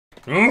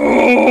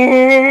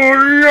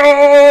Oh,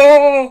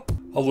 yeah!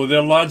 Hello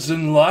there, lads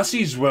and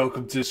lassies.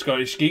 Welcome to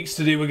Scottish Geeks.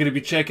 Today we're going to be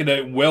checking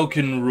out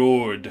WELKIN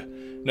ROAD.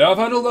 Now, I've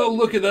had a little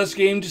look at this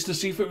game just to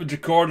see if it would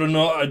record or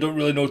not. I don't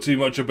really know too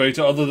much about it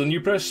other than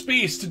you press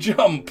space to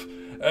jump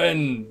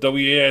and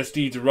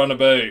WASD to run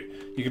about.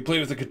 You can play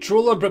with a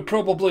controller, but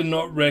probably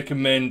not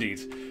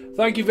recommended.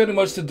 Thank you very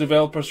much to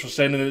developers for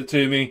sending it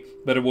to me,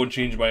 but it won't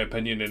change my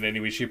opinion in any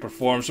way, shape or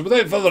form. So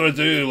without further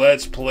ado,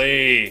 let's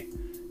play.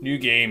 New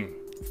game.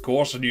 Of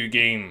course a new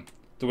game.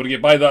 Don't want to get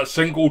by that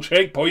single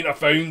checkpoint I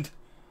found.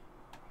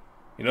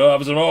 You know, that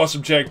was an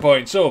awesome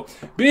checkpoint. So,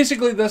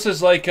 basically this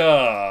is like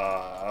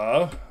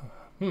a...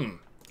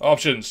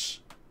 options.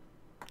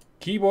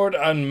 Keyboard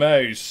and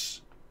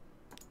mouse.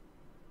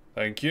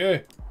 Thank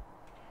you.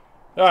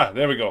 Ah,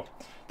 there we go.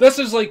 This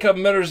is like a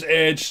Mirror's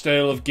Edge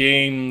style of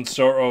game,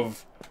 sort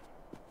of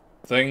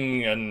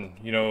thing, and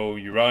you know,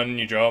 you run,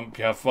 you jump,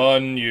 you have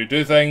fun, you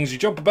do things, you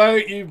jump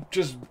about, you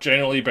just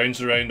generally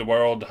bounce around the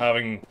world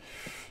having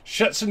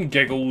shits and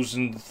giggles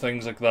and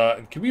things like that.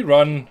 And can we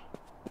run?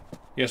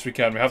 Yes, we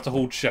can. We have to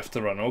hold shift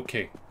to run.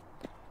 Okay.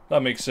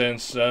 That makes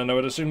sense. And I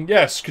would assume,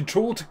 yes,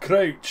 control to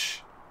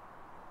crouch.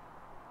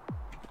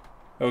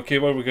 Okay,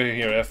 what are we going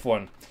here?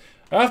 F1.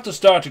 After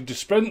starting to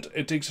sprint,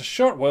 it takes a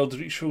short while to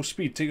reach full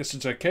speed. Take this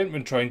into account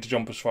when trying to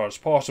jump as far as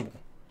possible.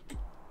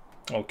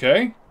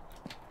 Okay.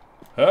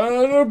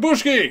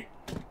 Bushki!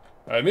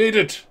 I made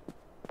it!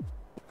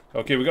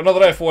 Okay, we got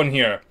another F1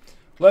 here.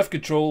 Left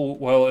control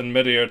while in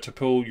midair to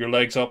pull your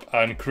legs up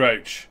and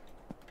crouch.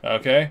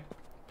 Okay.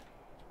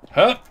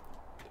 Huh?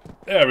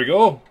 There we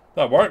go.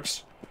 That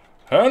works.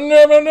 No,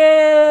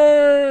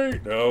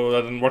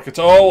 that didn't work at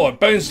all. I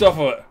bounced off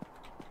of it.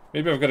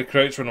 Maybe I've got to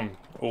crouch when I'm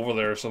over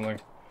there or something.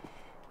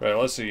 Right,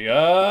 let's see.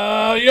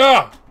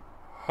 Yeah!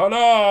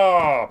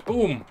 Hana!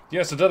 Boom!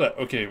 Yes, I did it.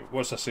 Okay,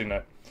 what's this saying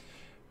now?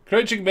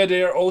 Crouching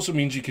mid-air also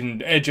means you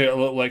can edge out a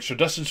little extra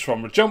distance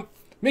from a jump,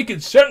 making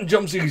certain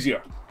jumps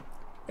easier.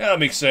 Yeah, that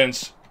makes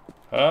sense.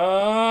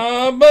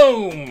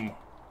 Boom!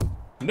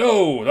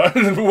 No, that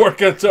didn't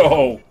work at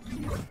all.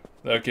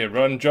 Okay,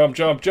 run, jump,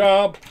 jump,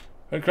 jump.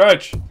 And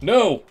crouch.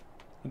 No!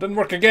 It didn't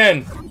work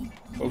again.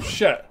 Oh,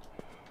 shit.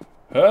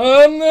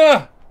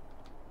 No!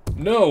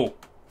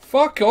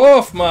 Fuck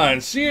off,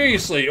 man.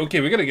 Seriously. Okay,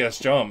 we gotta get this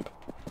jump.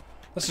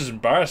 This is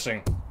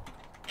embarrassing.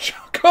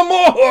 Come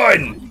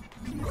on!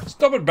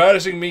 Stop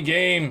embarrassing me,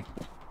 game.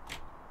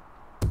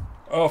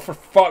 Oh, for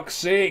fuck's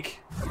sake.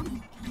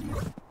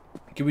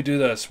 Can we do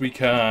this? We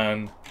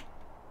can.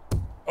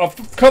 Oh,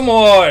 come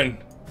on!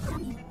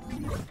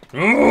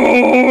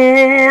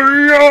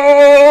 Oh,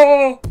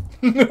 yeah!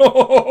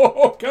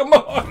 No! Come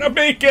on!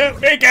 Make it!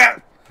 Make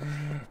it!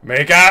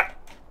 Make it!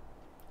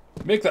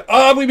 Make the...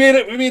 Ah, we made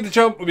it! We made the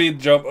jump! We made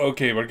the jump.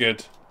 Okay, we're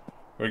good.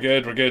 We're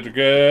good, we're good, we're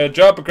good.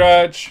 Jump and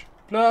crouch.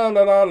 La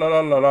la la la la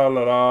la la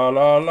la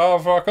la la,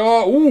 fuck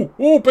off. Ooh,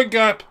 ooh, big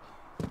gap.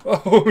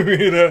 Oh, we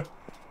made it.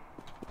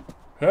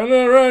 And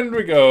around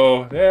we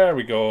go. There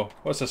we go.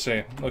 What's that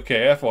saying?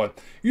 Okay, F1.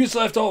 Use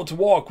left alt to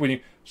walk when you...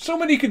 So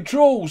many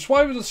controls.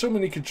 Why were there so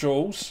many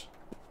controls?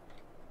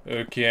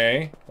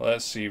 Okay,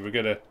 let's see. We're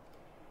gonna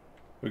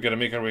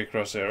make our way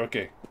across there.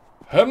 Okay.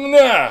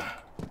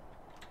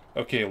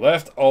 Okay,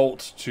 left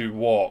alt to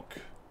walk.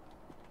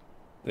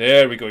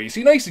 There we go. You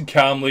see, nice and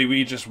calmly,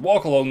 we just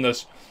walk along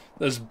this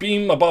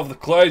beam above the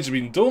clouds. I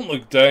mean, don't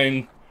look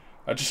down.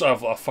 I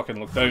fucking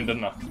looked down,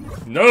 didn't I?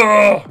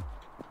 No!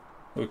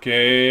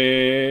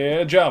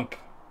 Okay, jump.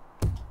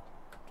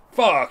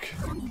 Fuck.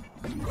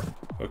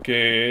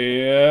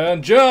 Okay,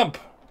 and jump.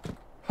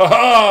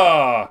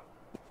 Haha!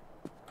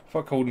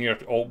 Fuck holding your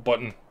alt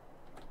button.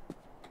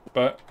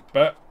 And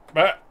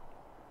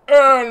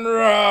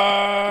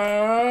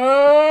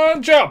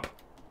run! Jump!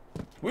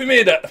 We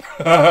made it!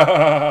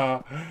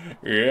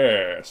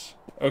 Yes.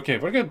 Okay,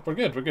 we're good, we're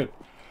good, we're good.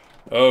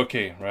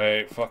 Okay,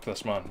 right, fuck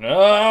this man.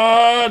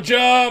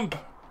 Jump!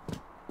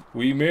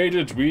 We made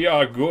it, we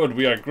are good,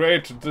 we are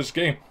great at this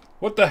game.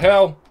 What the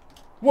hell?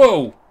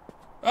 Whoa!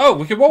 Oh,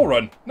 we can wall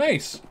run.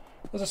 Nice.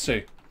 What does it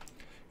say?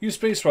 Use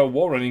space while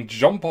wall running,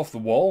 jump off the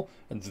wall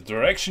in the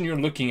direction you're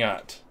looking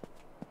at.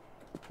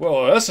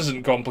 Well, this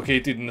isn't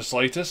complicated in the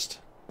slightest.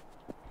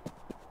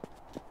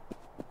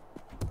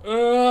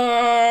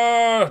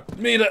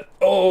 Made it!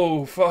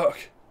 Oh, fuck.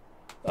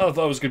 I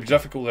thought it was going to be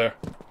difficult there.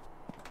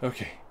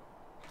 Okay.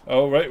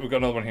 Alright, we've got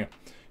another one here.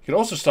 You can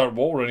also start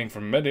wall running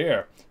from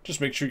mid-air. Just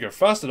make sure you're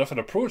fast enough and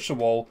approach the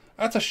wall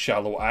at a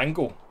shallow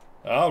angle.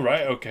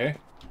 Alright, okay.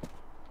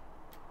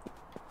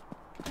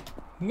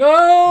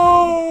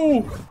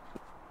 No!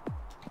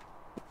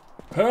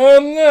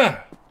 Oh,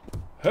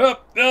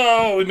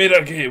 we made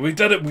it. Okay, we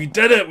did it. We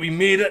did it. We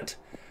made it.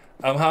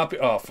 I'm happy.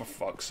 Oh, for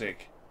fuck's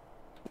sake.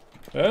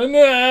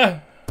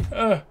 I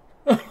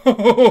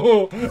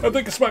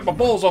think I smacked my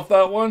balls off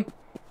that one.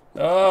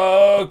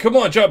 Oh, come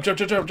on. Jump, jump,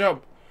 jump, jump,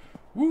 jump.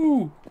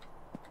 Woo.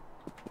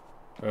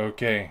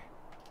 Okay.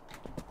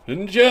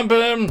 Didn't jump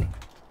him.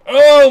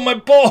 Oh, my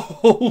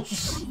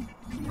balls.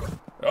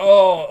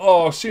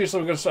 Oh, seriously,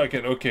 we're going to suck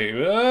it. Okay.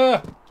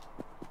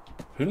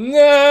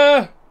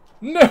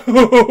 No,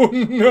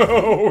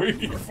 no, we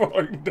keep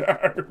falling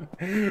down.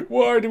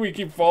 Why do we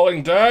keep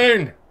falling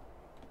down?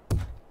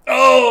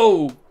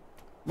 Oh!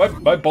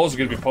 My balls are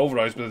going to be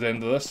pulverized by the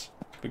end of this.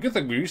 But good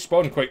thing we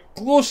respawned quite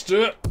close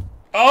to it.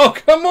 Oh,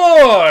 come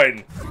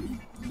on!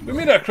 We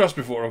made it across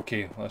before.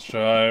 Okay, let's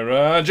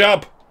try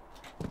jump.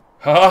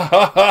 Ha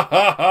ha ha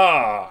ha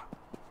ha!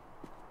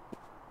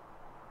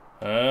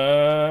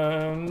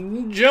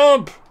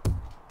 Jump!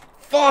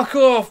 Fuck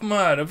off,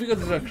 man! Have we got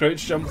to do a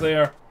crouch jump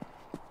there?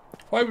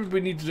 Why would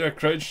we need to do a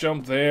crouch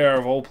jump there,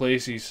 of all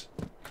places?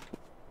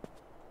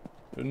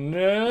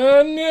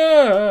 Nah,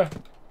 nah.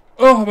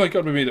 Oh my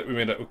god, we made it, we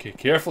made it. Okay,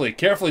 carefully,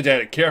 carefully,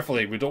 Derek,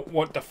 carefully. We don't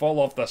want to fall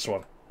off this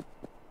one.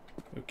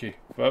 Okay,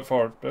 bit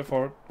forward,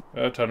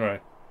 turn around.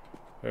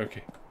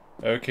 Okay,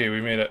 okay, we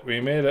made it, we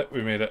made it,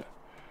 we made it.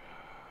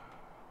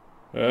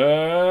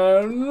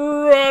 And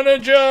run a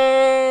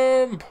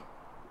jump!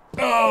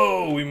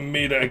 Oh, we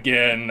made it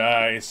again,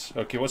 nice.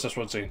 Okay, what's this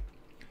one saying?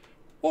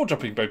 While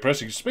jumping by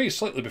pressing space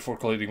slightly before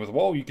colliding with a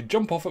wall, you can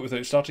jump off it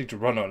without starting to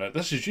run on it.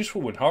 This is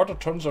useful when harder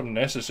turns are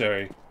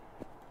necessary.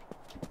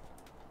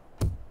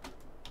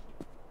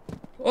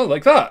 Oh,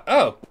 like that.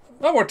 Oh,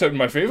 that worked out in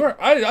my favour.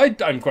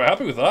 I'm quite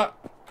happy with that.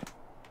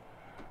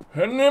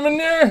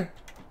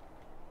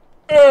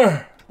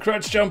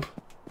 Crouch jump.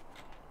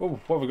 Oh,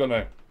 what have we got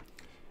now?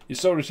 You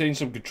still retain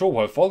some control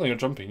while falling or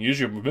jumping. Use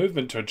your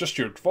movement to adjust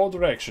your fall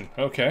direction.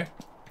 Okay.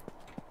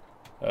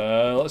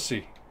 Let's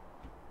see.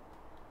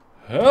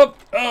 Up!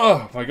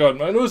 Oh my god,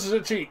 my nose is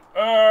itchy.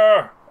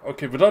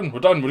 Okay, we're done,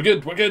 we're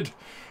good, we're good.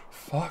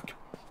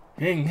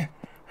 Fucking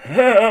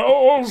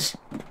hells!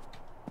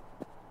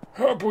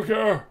 Up we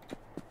go.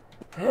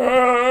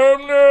 Oh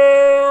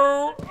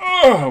no!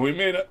 Oh, we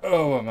made it.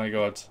 Oh my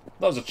god.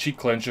 That was a cheek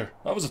clencher.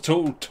 That was a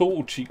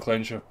total cheek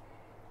clencher.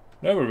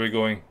 Now where are we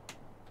going?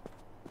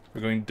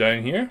 We're going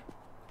down here?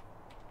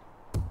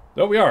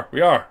 No, we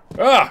are.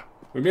 Ah!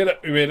 We made it,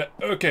 we made it.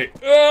 Okay.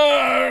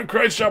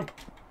 Crouch jump.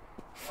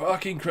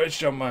 Fucking crouch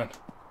jump, man.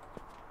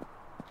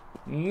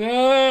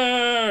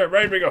 No,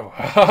 right we go.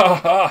 Ha ha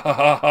ha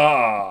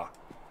ha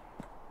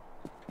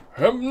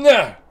ha.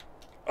 Nah.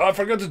 I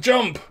forgot to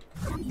jump.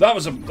 That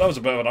was a bit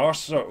of an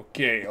arse.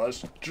 Okay,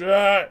 let's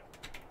try.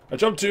 I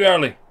jumped too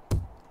early.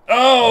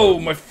 Oh,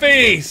 my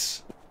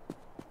face.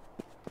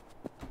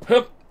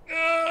 Hup.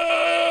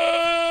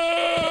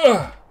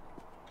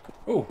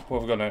 Oh,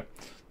 what have we got now?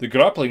 The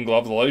grappling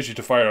glove allows you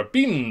to fire a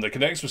beam that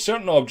connects with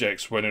certain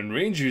objects. When in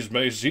range, use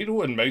mouse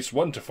 0 and mouse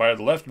 1 to fire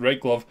the left and right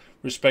glove,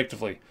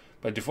 respectively.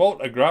 By default,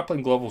 a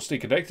grappling glove will stay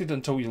connected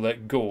until you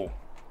let go.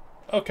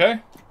 Okay.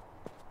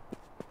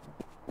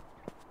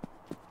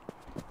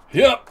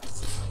 Yep.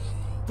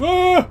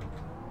 Ah!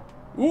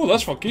 Ooh,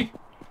 that's funky.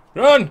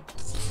 Run!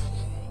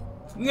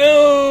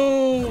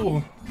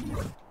 No!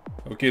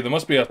 Okay, there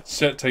must be a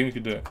set time you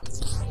can do it.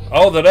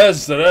 Oh, there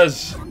is, there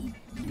is.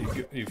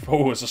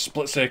 Oh, it's a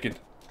split second.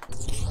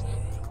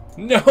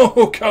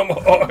 No, come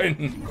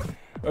on!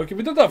 Okay,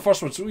 we did that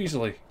first one so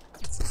easily.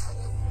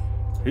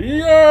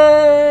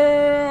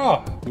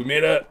 Yeah! We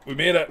made it, we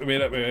made it, we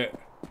made it, we made it.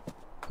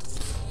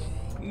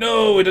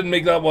 No, we didn't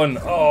make that one.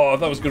 Oh,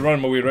 that was good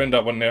running my way around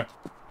that one there.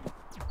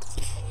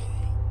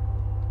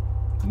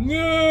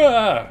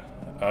 Yeah!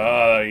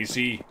 Ah, you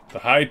see, the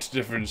height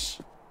difference.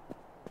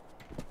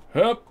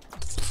 Hup.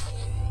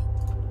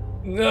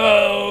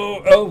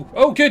 No!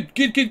 Oh, good.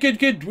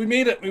 We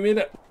made it, we made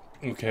it.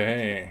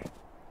 Okay.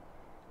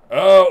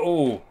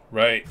 Oh,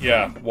 right,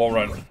 yeah, wall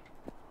run.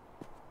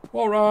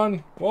 Wall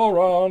run, wall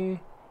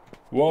run,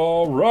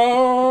 wall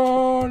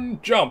run,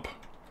 jump.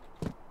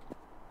 Can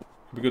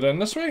we go down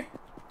this way?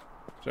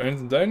 Is there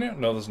anything down there?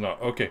 No, there's not.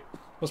 Okay,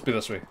 must be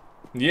this way.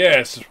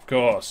 Yes, of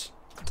course.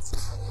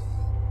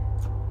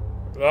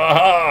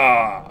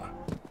 Aha!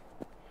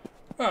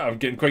 Ah, I'm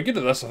getting quite good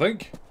at this, I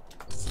think.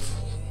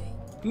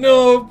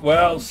 No,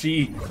 well,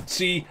 see,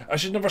 I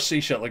should never say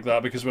shit like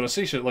that, because when I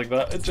say shit like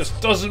that, it just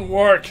doesn't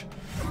work.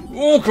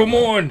 Oh, come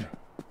on!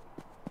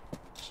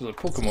 This is a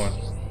Pokemon.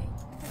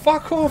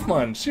 Fuck off,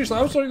 man. Seriously,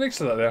 I was right next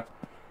to that there.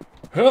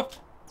 Hup.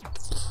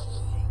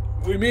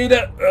 We made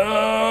it.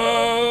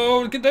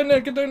 Oh, get down there,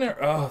 get down there.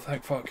 Oh,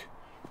 thank fuck.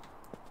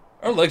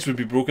 Our legs would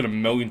be broken a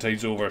million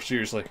times over,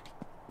 seriously.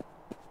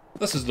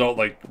 This is not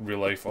like real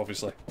life,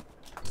 obviously.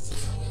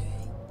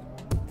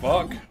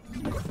 Fuck.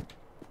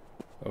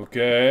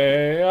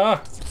 Okay.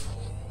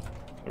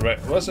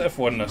 Right, let's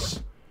F1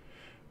 this.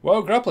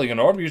 While grappling an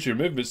orb, use your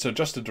movements to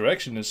adjust the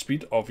direction and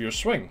speed of your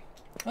swing.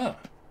 Ah.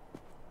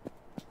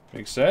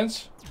 Makes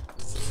sense.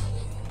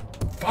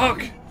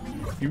 Fuck!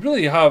 You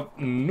really have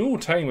no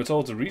time at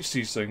all to reach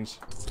these things.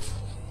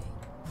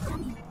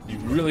 You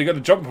really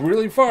gotta jump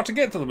really far to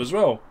get to them as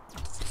well.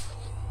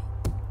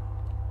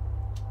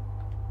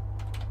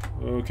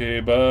 Okay,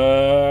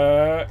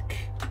 back.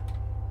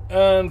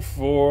 And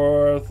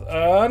forth.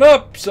 And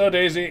up! So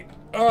daisy.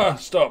 Ah,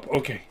 stop.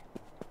 Okay.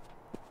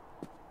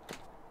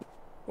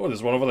 Oh,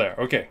 there's one over there.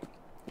 Okay.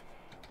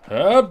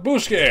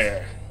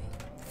 Booski!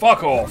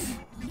 Fuck off!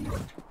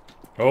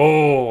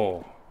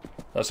 Oh!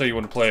 That's how you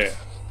want to play it.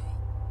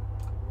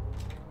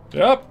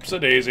 Yep, so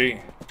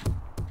daisy.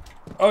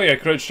 Oh yeah,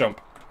 crouch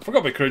jump. Forgot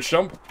about crouch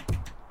jump.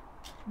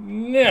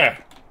 Nah.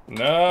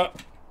 Nah.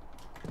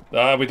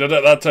 Ah, we did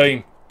it that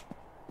time.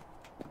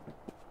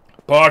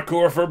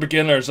 Parkour for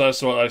beginners,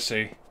 that's what I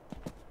say.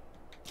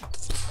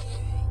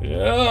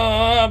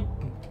 Yeah.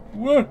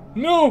 What?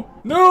 No!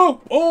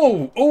 No!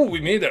 Oh, we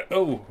made it.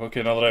 Oh,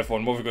 okay, another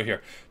F1. What have we got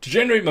here? To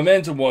generate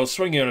momentum while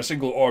swinging on a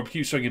single orb,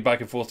 keep swinging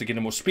back and forth to gain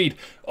the most speed.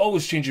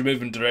 Always change your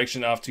movement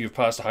direction after you've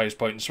passed the highest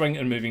point and swing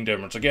and moving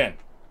downwards again.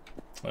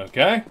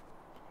 Okay.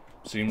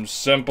 Seems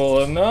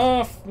simple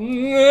enough.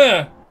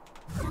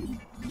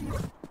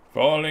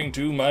 Falling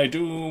to my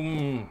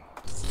doom.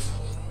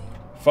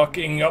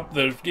 Fucking up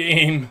the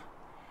game.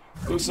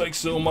 Looks like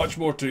so much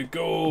more to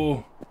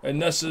go.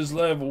 And this is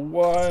level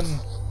 1.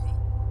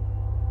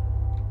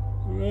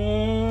 Come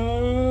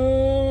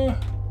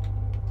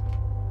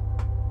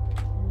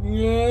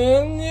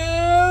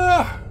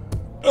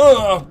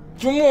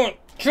on!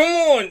 Come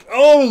on!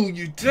 Oh,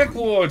 you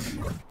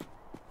dickwad!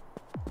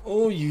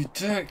 Oh, you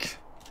dick.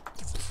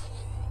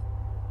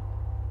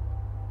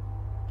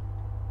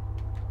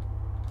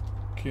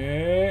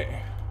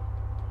 Okay.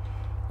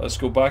 Let's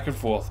go back and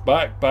forth.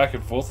 Back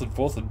and forth and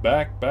forth and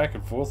back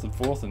and forth and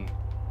forth and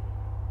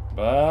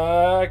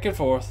back and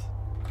forth.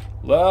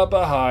 A little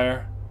bit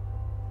higher.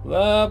 A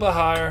little bit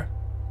higher.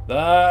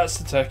 That's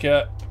the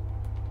ticket.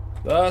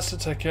 That's the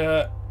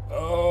ticket.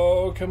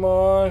 Oh, come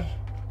on.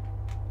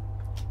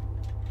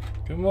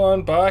 Come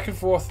on, back and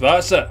forth.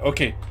 That's it.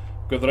 Okay.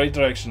 Got the right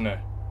direction now.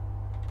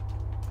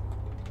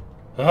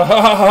 Ha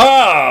ha ha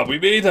ha! We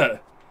made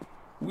it!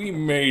 We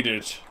made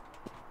it.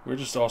 We're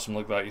just awesome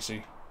like that, you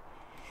see.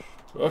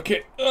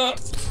 Okay.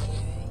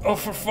 Oh,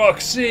 for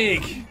fuck's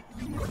sake!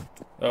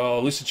 Oh,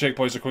 at least the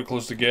checkpoints are quite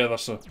close together,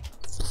 so.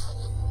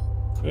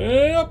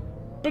 Up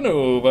and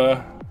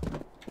over.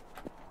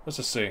 What's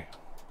it say?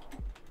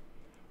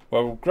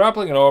 While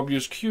grappling an orb,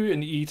 use Q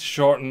and E to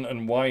shorten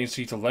and Y and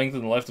C to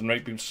lengthen the left and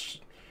right beams.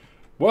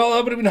 Well,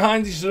 that would have been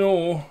handy to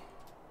know.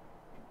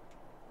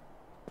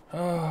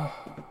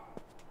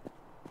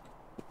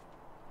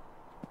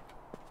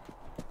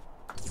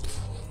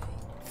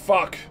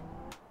 Fuck.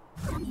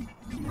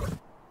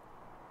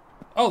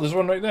 Oh, there's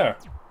one right there.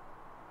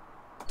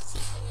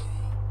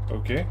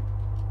 Okay.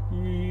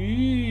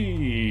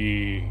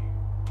 Whee.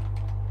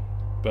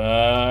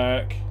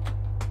 Back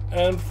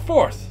and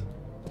forth.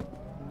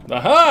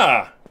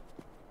 Aha!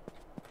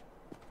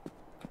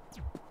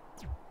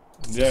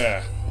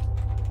 Yeah.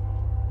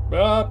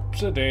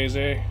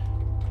 Upsy-daisy.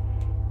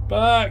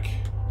 Back.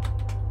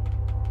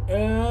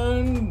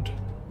 And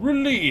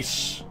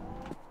release.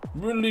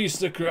 Release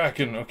the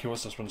Kraken. Okay,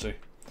 what's this one say?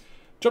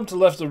 Jump to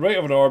the left or right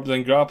of an orb,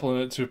 then grapple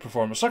in it to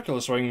perform a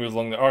circular swing, move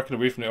along the arc and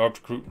away from the orb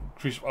to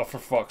increase. Oh, for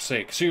fuck's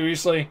sake.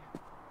 Seriously?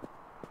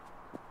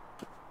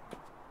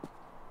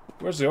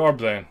 Where's the orb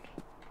then?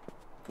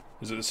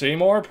 Is it the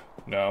same orb?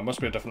 No, it must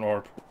be a different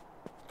orb.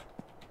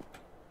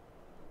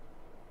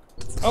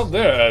 Oh,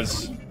 there it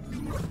is.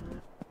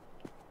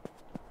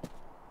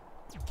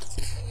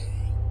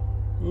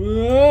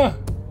 No,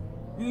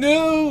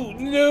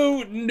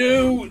 no,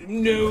 no,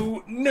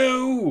 no,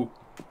 no.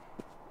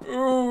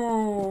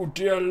 Oh,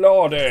 dear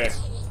lordy.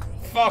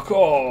 Fuck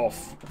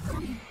off.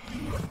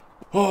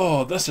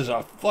 Oh, this is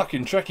a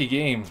fucking tricky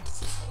game.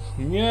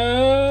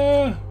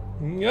 Yeah.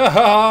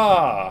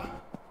 Yeah.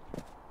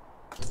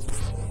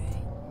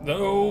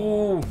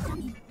 No.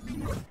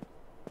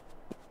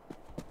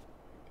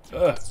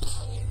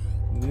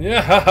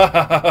 Yeah.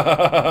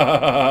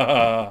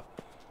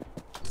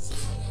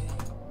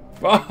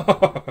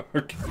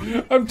 Fuck.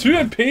 I'm too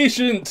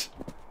impatient.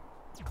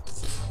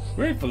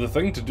 Wait for the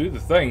thing to do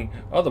the thing,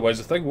 otherwise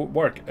the thing won't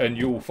work and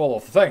you'll fall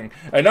off the thing.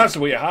 And that's the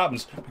way it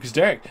happens, because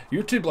Derek,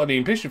 you're too bloody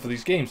impatient for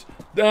these games.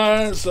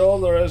 That's all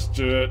there is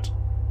to it.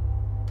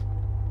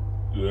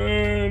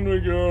 There we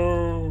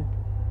go.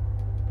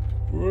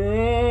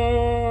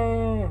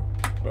 Whoa.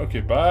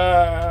 Okay,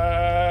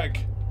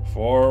 back,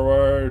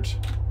 forward,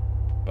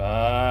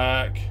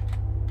 back,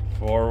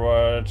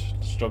 forward.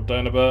 Let's drop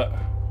down a bit.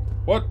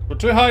 What? We're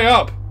too high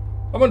up.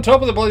 I'm on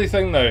top of the bloody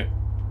thing now.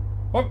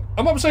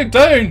 I'm upside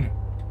down.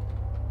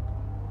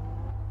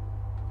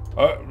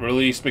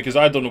 Release, because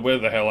I don't know where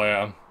the hell I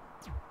am.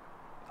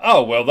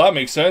 Oh, well, that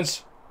makes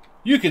sense.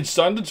 You can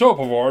stand on top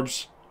of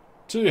orbs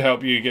to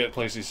help you get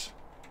places.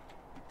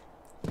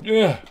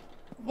 Yeah.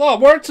 Well,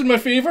 it worked in my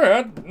favour.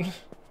 I don't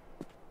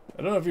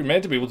know if you're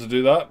meant to be able to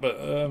do that, but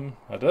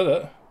I did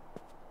it.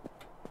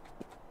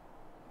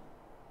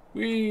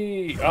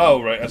 Whee!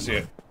 Oh, right, I see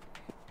it.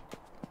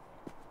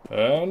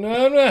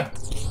 No.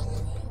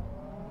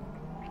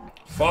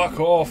 Fuck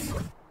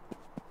off.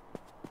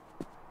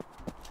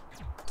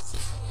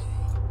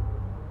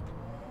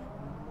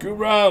 Go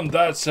round,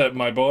 that's it,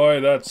 my boy,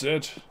 that's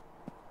it.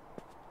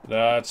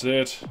 That's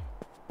it.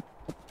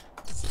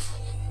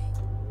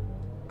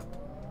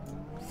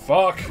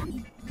 Fuck.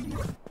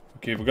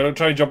 Okay, we're gonna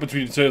try and jump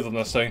between the two of them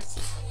this time.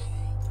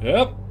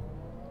 Yep.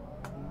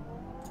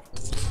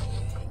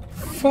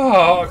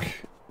 Fuck.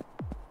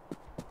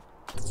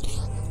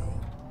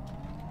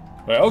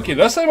 Right, okay,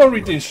 this time I'll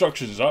read the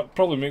instructions. That'll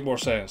probably make more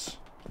sense.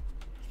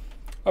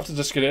 After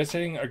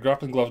disconnecting, a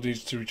grappling glove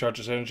needs to recharge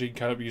its energy and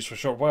cannot be used for a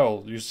short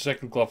while. Use the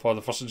second glove while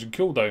the first is in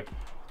cooldown.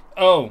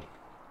 Oh.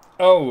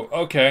 Oh,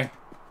 okay.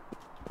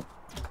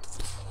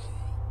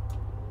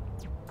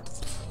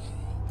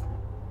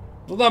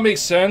 Well, that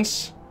makes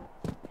sense.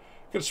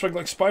 Gonna swing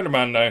like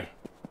Spider-Man now.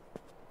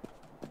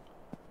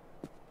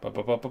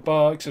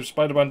 Except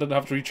Spider-Man didn't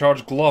have to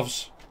recharge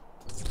gloves.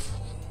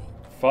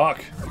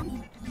 Fuck.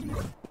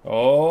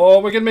 Oh,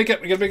 we're gonna make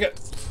it. We're gonna make it.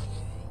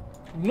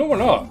 No, we're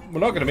not. We're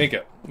not gonna make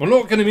it. We're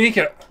not gonna make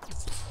it.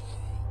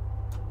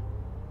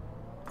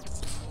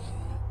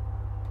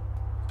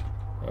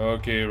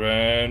 Okay,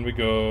 round we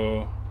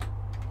go.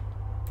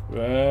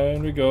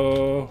 Round we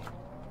go.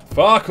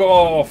 Fuck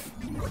off!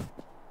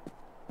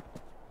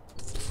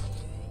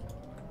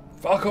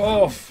 Fuck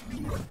off!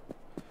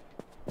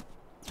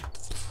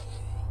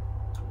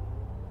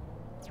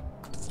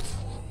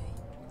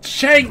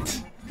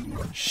 Shite!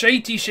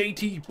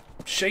 Shitey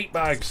shite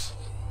bags.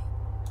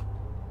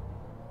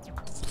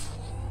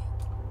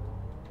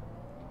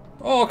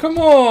 Oh, come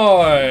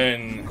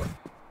on!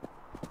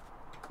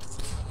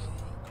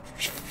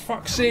 For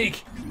fuck's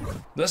sake!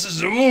 This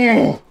is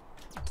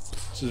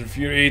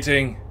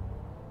infuriating.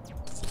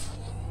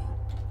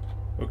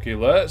 Okay,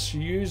 let's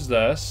use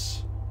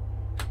this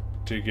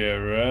to get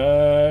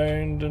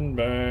round and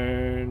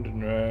round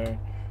and round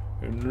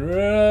and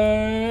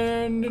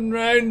round and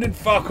round and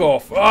fuck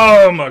off.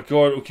 Oh my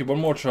god. Okay, one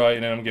more try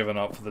and then I'm giving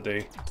up for the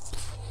day.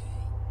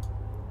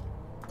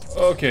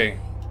 Okay.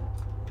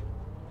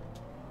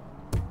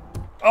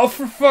 Oh,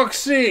 for fuck's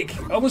sake!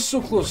 I was so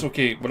close.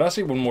 Okay, when I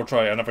say one more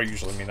try, I never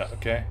usually mean it,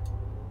 okay?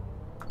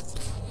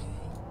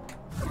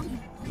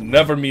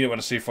 Never mean it when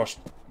I say first.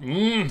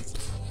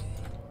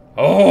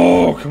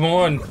 Oh, come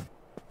on!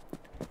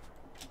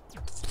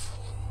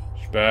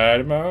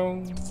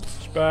 Spider-Man,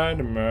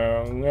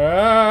 Spider-Man,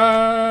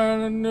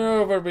 and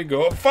over we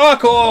go.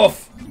 Fuck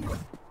off!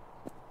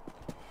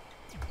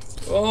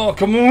 Oh,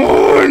 come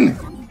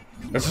on!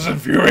 This is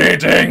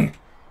infuriating!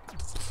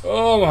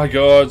 Oh my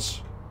god.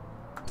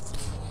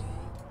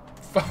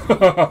 Fuck!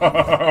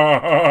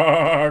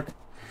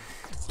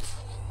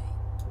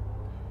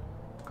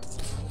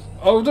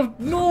 Oh,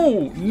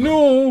 no!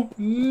 No!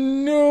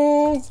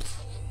 No!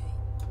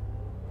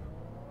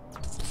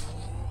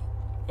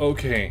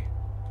 Okay.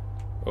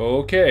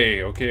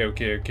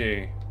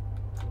 Okay.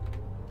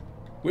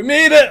 We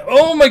made it!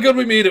 Oh my god,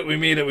 we made it! We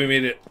made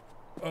it!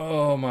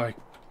 Oh my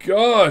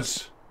god!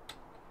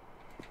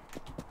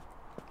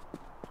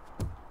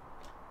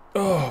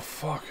 Oh,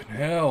 fucking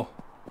hell.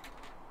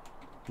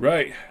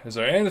 Right, is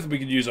there anything we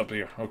could use up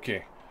here?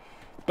 Okay.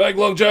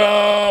 Backlog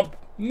jump!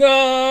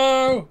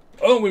 No!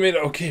 Oh, we made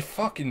it. Okay,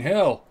 fucking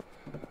hell.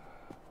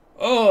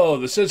 Oh,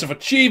 the sense of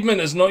achievement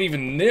is not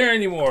even there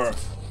anymore.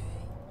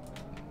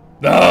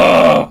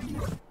 No!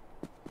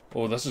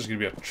 Oh, this is going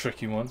to be a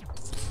tricky one.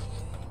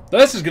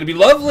 This is going to be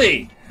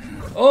lovely!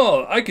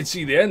 Oh, I can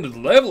see the end of the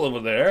level over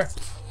there.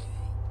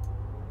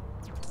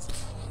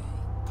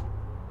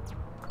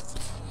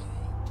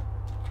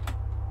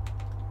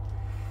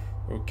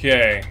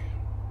 Okay.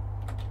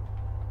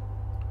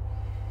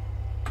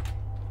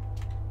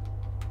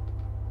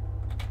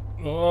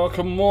 Oh,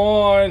 come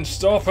on!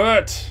 Stop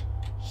it!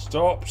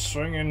 Stop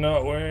swinging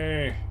that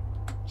way.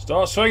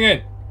 Stop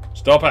swinging!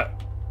 Stop it!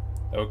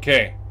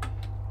 Okay.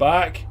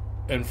 Back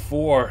and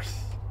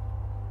forth.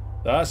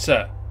 That's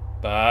it.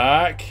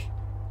 Back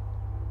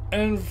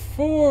and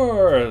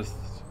forth.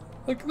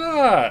 Like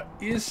that.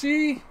 You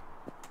see?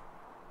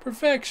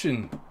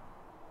 Perfection.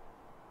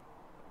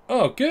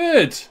 Oh,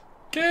 good.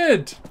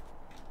 Good.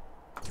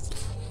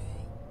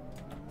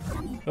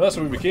 That's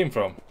where we came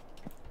from.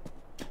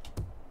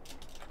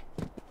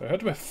 How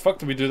the fuck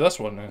do we do this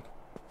one then?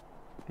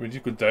 Do we need to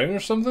go down or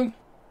something?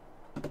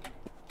 Do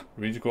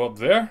we need to go up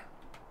there?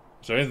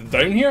 Is there anything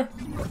down here?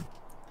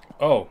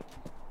 Oh.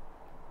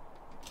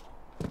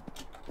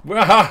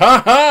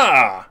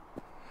 Wahaha!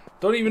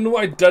 Don't even know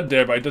what I did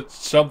there, but I did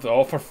something.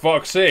 Oh, for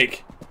fuck's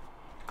sake.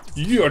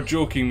 You are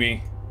joking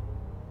me.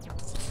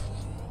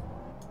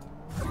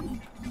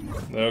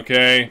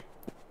 Okay.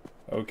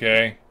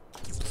 Okay.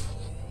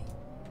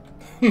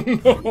 No!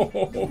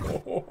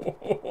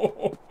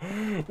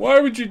 Why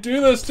would you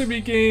do this to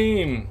me,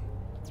 game?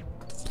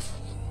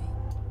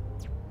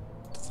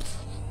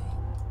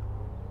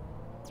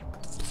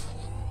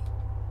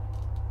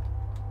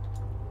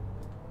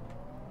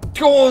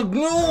 God,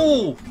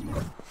 no!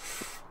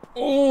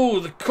 Oh,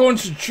 the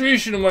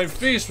concentration on my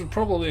face was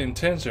probably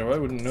intenser. I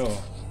wouldn't know.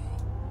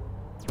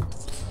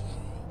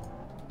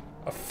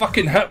 I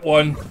fucking hit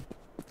one.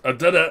 I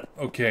did it.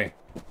 Okay.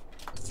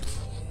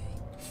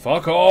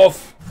 Fuck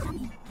off.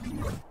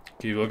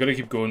 Okay, we're gonna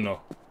keep going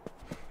now.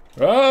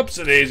 Oops,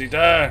 a daisy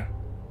da.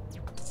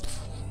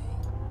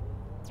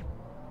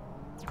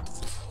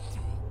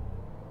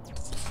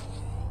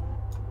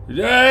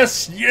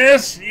 Yes,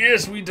 yes,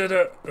 yes, we did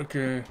it.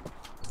 Okay.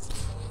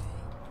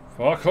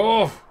 Fuck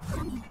off.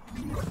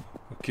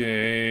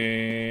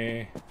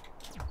 Okay.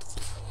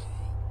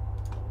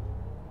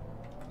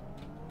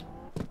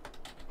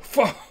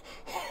 Fuck.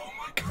 Oh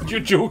my god, You're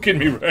joking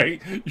me,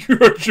 right?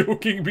 You're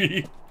joking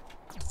me.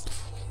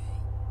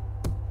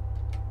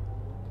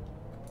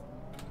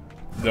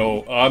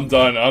 No, I'm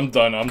done,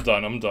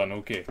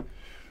 okay.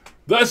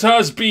 This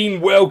has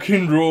been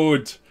Welkin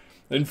Road.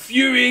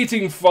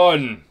 Infuriating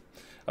fun.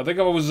 I think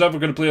if I was ever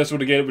going to play this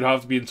one again, it would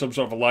have to be in some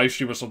sort of a live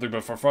stream or something,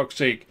 but for fuck's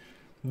sake.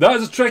 That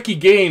is a tricky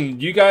game.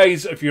 You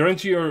guys, if you're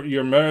into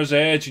your Mirror's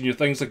Edge and your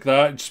things like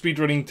that,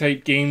 speedrunning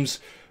type games,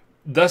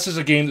 this is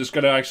a game that's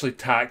going to actually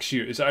tax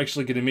you. It's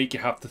actually going to make you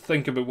have to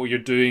think about what you're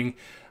doing,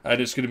 and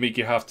it's going to make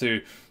you have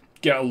to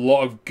get a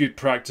lot of good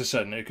practice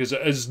in it, because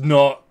it is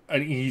not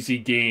an easy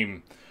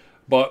game.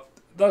 But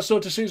that's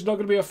not to say it's not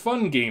going to be a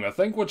fun game. I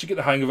think once you get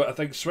the hang of it, I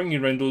think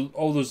swinging around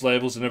all those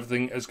levels and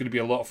everything is going to be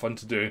a lot of fun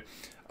to do.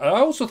 I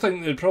also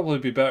think it'd probably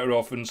be better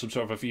off in some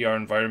sort of a VR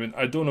environment.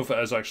 I don't know if it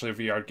is actually a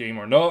VR game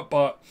or not,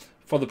 but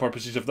for the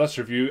purposes of this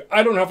review,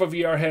 I don't have a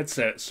VR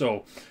headset,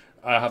 so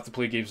I have to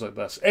play games like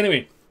this.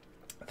 Anyway,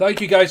 thank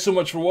you guys so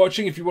much for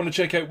watching. If you want to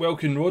check out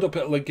Welkin Road, I'll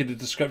put a link in the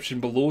description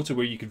below to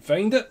where you can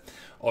find it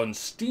on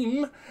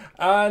Steam.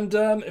 And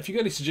if you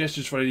got any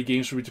suggestions for any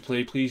games for me to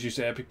play, please use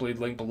the Epic Blade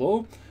link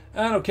below.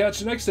 And I'll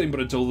catch you next time, but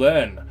until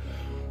then,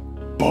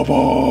 bye-bye.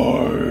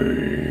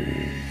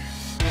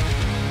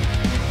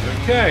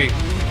 Okay.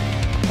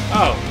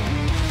 Oh.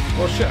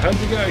 Well, shit, how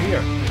did we get out of here?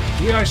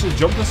 Can we actually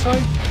jump this high?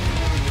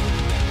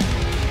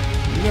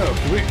 No,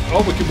 can we?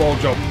 Oh, we can wall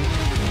jump.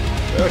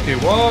 Okay,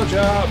 wall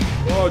jump,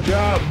 wall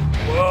jump,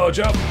 wall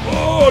jump,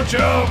 wall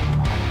jump,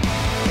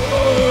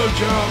 wall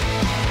jump.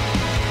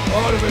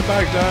 All the way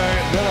back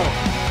down. No.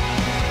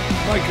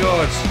 My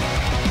God.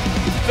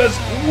 This.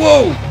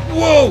 Whoa!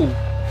 Whoa!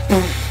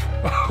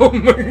 Oh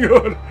my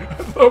God! I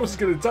thought I was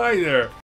gonna die there.